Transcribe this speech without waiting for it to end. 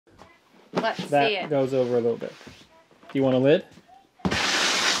Let's see it. That goes over a little bit. Do you want a lid?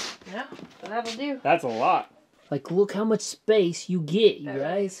 No, that'll do. That's a lot. Like, look how much space you get, you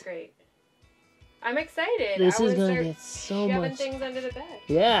guys. That's great. I'm excited. This is going to get so much. Shoving things under the bed.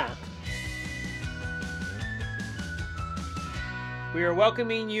 Yeah. We are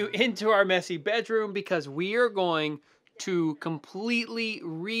welcoming you into our messy bedroom because we are going to completely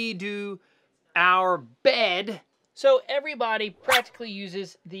redo our bed. So everybody practically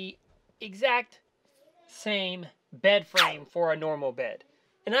uses the exact same bed frame for a normal bed.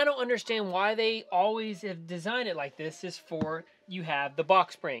 And I don't understand why they always have designed it like this. Is for you have the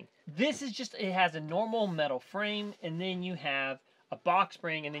box spring. This is just, it has a normal metal frame, and then you have a box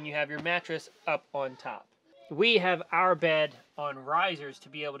spring, and then you have your mattress up on top. We have our bed on risers to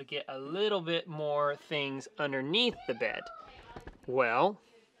be able to get a little bit more things underneath the bed. Well,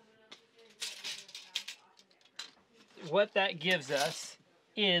 what that gives us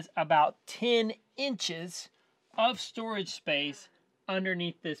is about 10 inches of storage space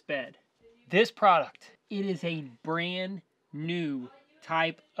underneath this bed. This product, it is a brand new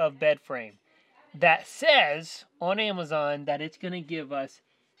type of bed frame that says on Amazon that it's going to give us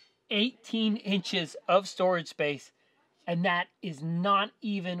 18 inches of storage space, and that is not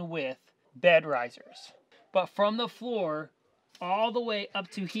even with bed risers. But from the floor all the way up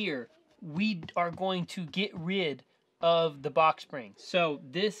to here, we are going to get rid of the box spring. So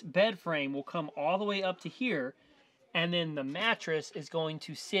this bed frame will come all the way up to here, and then the mattress is going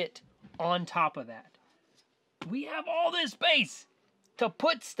to sit on top of that. We have all this space to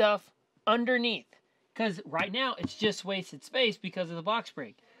put stuff underneath, because right now it's just wasted space because of the box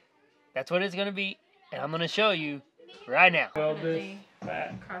spring. That's what it's going to be, and I'm going to show you right now. Build this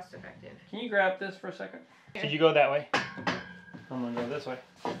back. Cost effective. Can you grab this for a second? Did you go that way? I'm going to go this way.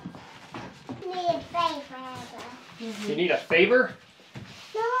 Need a favor. You need a favor?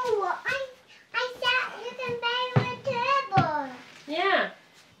 No, I thought you can buy a table. Yeah.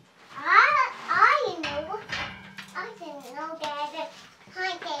 I know. I didn't know that.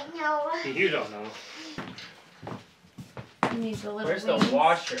 I didn't know. You don't know. Needs a little Where's wings. the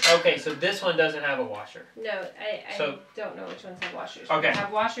washer? Okay, so this one doesn't have a washer. No, I So- don't know which ones have washers. Okay. They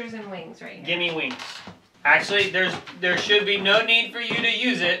have washers and wings right here. Give me wings. Actually, there should be no need for you to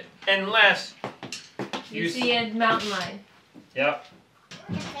use it unless You see a mountain lion. Yep.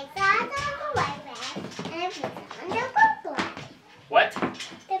 The pizza on the white bag and the pizza on the purple bag. What?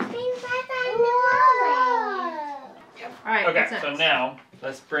 The pizza on the wall. All right. Okay, what's next? so now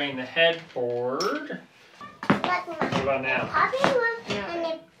let's bring the headboard. What about now? Poppy one and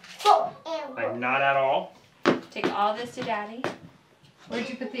then four and Like one. not at all. Take all this to Daddy. Where'd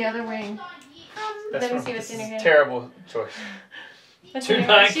you put the other wing? That's Let me from- see what's in your hand. Terrible choice. What's Do in your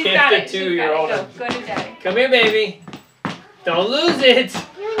not hand? She's give got the it. She's got it. two-year-old a- Go to Daddy. Come here, baby. Don't lose it.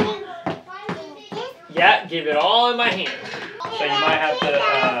 You need this. Yeah, give it all in my hand. So you might have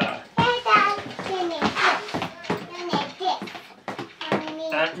to.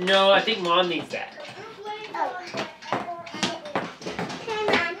 No, I think Mom needs that.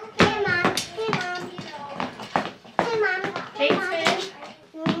 Thanks,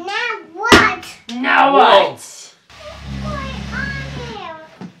 Now Now Whoa. what?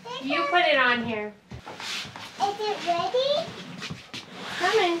 You put it on here. Is it ready?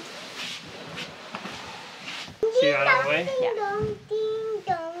 Coming. See out of the way? Ding dong, ding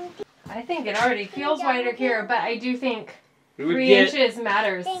dong, ding I think it already feels wider here, but I do think We would 3 get. inches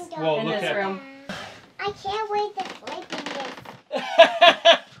matters ding dong. Well, in look this at- room. I can't wait to sleep in this.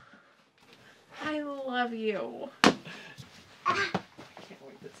 I love you. And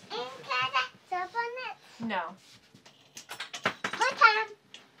can I step on it? No. What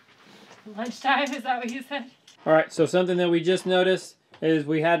time? Lunchtime, is that what you said? All right. So something that we just noticed is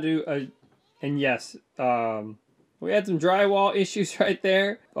we had to, and yes, we had some drywall issues right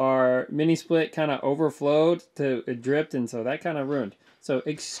there. Our mini split kind of overflowed to it dripped, and so that kind of ruined. So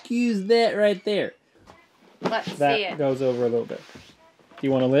excuse that right there. Let's see That it. goes over a little bit. Do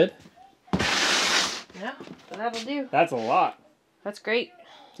you want a lid? No, that'll do. That's a lot. That's great.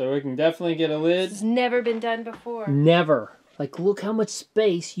 So we can definitely get a lid. It's never been done before. Never. Like, look how much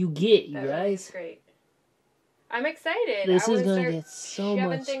space you get, you That's guys. great. I'm excited. This I is wanna going to start get so shoving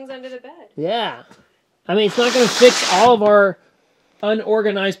much. things under the bed. Yeah. I mean, it's not going to fix all of our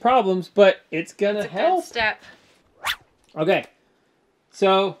unorganized problems, but it's going to It's a help. good step. Okay.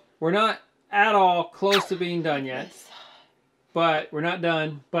 So, we're not at all close to being done yet. But we're not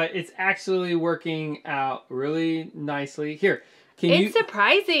done. But it's actually working out really nicely. Here, can It's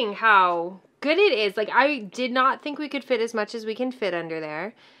surprising how good it is. Like, I did not think we could fit as much as we can fit under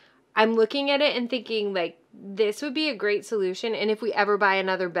there. I'm looking at it and thinking, like, this would be a great solution. And if we ever buy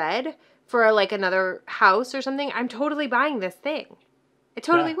another bed, for like another house or something, I'm totally buying this thing. It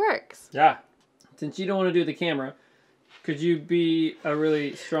totally works. Yeah. Since you don't want to do the camera, could you be a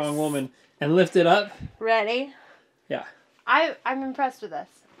really strong woman and lift it up? Ready? Yeah. I'm impressed with this.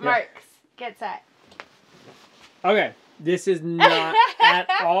 Marks, get set. Okay. This is not at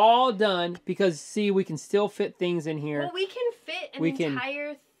all done because, see, we can still fit things in here. Well, we can fit an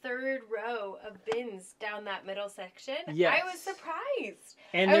entire third row of bins down that middle section. Yes. I was surprised.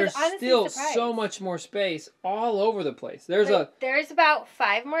 And there's still so much more space all over the place. There's about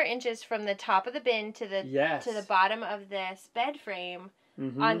 5 more inches from the top of the bin to the bottom of this bed frame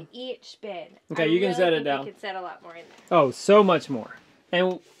on each bin. Okay, you can set it down. You could set a lot more in there. Oh, so much more.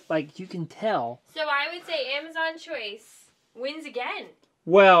 And like you can tell. So I would say Amazon choice wins again.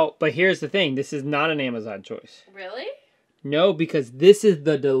 Well, but here's the thing. This is not an Amazon choice. Really? No, because this is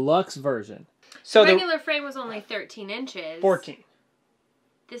the deluxe version. So the regular frame was only 13 inches. 14.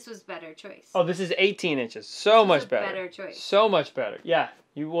 This was better choice. Oh, this is 18 inches. So much better. Better choice. So much better. Yeah.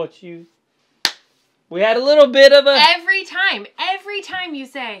 We had a little bit of a... Every time you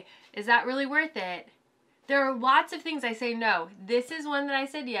say, is that really worth it? There are lots of things I say no. This is one that I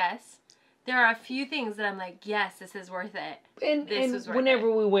said yes. There are a few things that I'm like, yes, this is worth it. And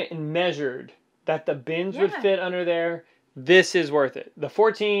whenever we went and measured that the bins would fit under there, this is worth it. The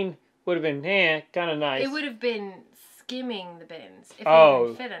 14 would have been, kind of nice. It would have been skimming the bins if they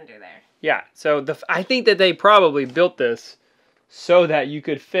would fit under there. Yeah, so I think that they probably built this so that you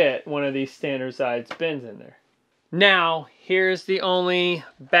could fit one of these standard size bins in there. Now, here's the only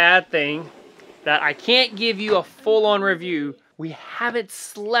bad thing that I can't give you a full-on review. We haven't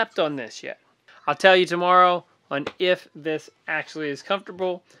slept on this yet. I'll tell you tomorrow on if this actually is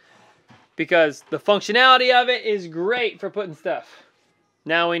comfortable because the functionality of it is great for putting stuff.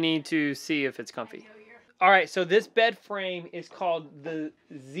 Now we need to see if it's comfy. All right, so this bed frame is called the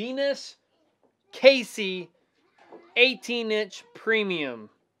Zenus Casey 18-inch premium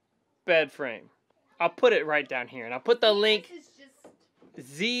bed frame. I'll put it right down here, and I'll put the link.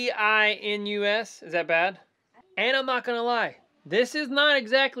 ZINUS. Is that bad? And I'm not gonna lie, this is not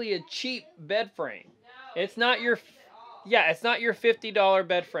exactly a cheap bed frame. No, it's not your, it's not your $50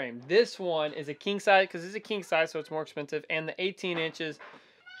 bed frame. This one is a king size because it's a king size, so it's more expensive. And the 18 inches.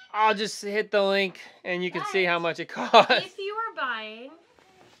 I'll just hit the link, and you can see how much it costs. If you are buying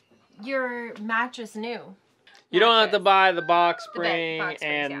your mattress new, you don't have to buy the box spring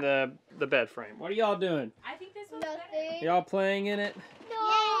and the bed frame. What are y'all doing? I think this one's better. Y'all playing in it?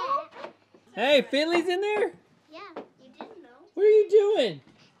 No. Hey, Finley's in there? Yeah, you didn't know. What are you doing?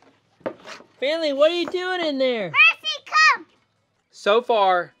 Finley, what are you doing in there? Mercy, come! So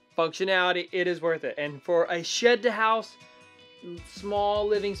far, functionality, it is worth it. And for a shed to house, small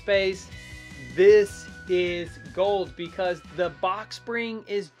living space, this is gold because the box spring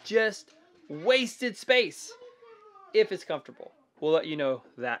is just wasted space if it's comfortable. We'll let you know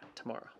that tomorrow.